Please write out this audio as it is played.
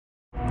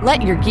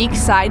Let your geek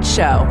side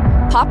show.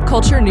 Pop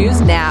culture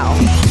news now.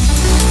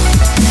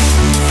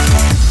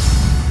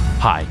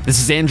 Hi,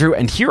 this is Andrew,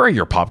 and here are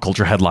your pop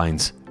culture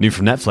headlines. New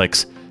from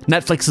Netflix.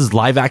 Netflix's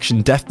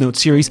live-action Death Note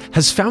series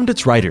has found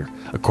its writer.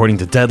 According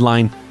to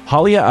Deadline,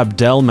 Halia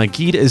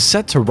Abdel-Magid is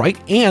set to write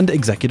and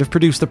executive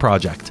produce the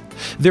project.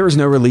 There is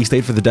no release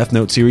date for the Death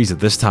Note series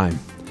at this time.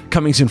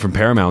 Coming soon from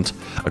Paramount.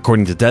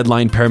 According to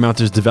Deadline, Paramount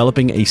is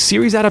developing a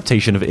series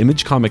adaptation of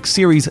Image Comics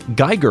series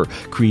Geiger,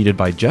 created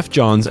by Jeff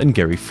Johns and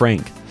Gary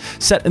Frank.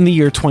 Set in the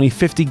year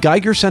 2050,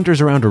 Geiger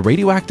centers around a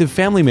radioactive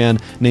family man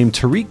named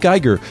Tariq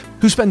Geiger,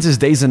 who spends his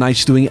days and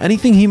nights doing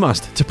anything he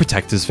must to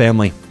protect his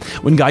family.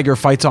 When Geiger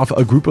fights off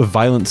a group of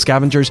violent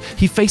scavengers,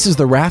 he faces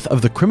the wrath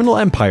of the criminal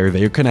empire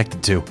they are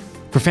connected to.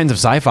 For fans of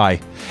sci-fi,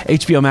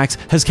 HBO Max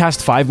has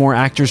cast 5 more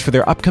actors for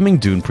their upcoming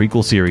Dune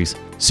prequel series.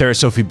 Sarah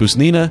Sophie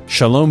Busnina,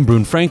 Shalom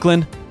Brune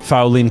Franklin,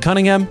 Fauline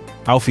Cunningham,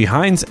 Alfie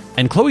Hines,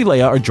 and Chloe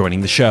Leia are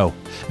joining the show.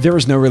 There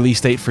is no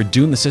release date for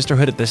Dune: The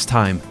Sisterhood at this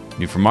time.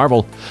 New from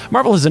Marvel.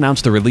 Marvel has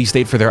announced the release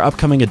date for their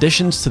upcoming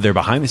additions to their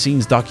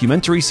behind-the-scenes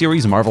documentary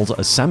series Marvel's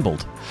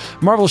Assembled.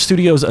 Marvel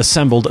Studios'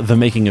 Assembled, The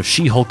Making of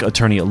She-Hulk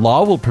Attorney at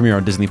Law, will premiere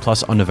on Disney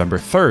Plus on November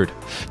 3rd.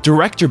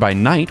 Director by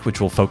Night,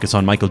 which will focus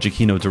on Michael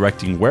Giacchino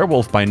directing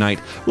Werewolf by Night,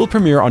 will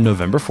premiere on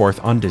November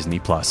 4th on Disney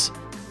Plus.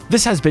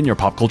 This has been your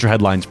Pop Culture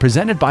Headlines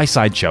presented by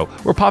Sideshow,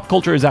 where pop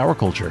culture is our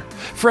culture.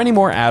 For any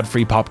more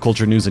ad-free pop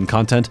culture news and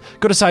content,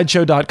 go to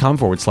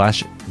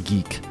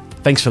sideshow.com/geek.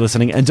 Thanks for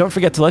listening, and don't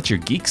forget to let your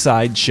geek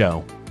side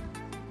show.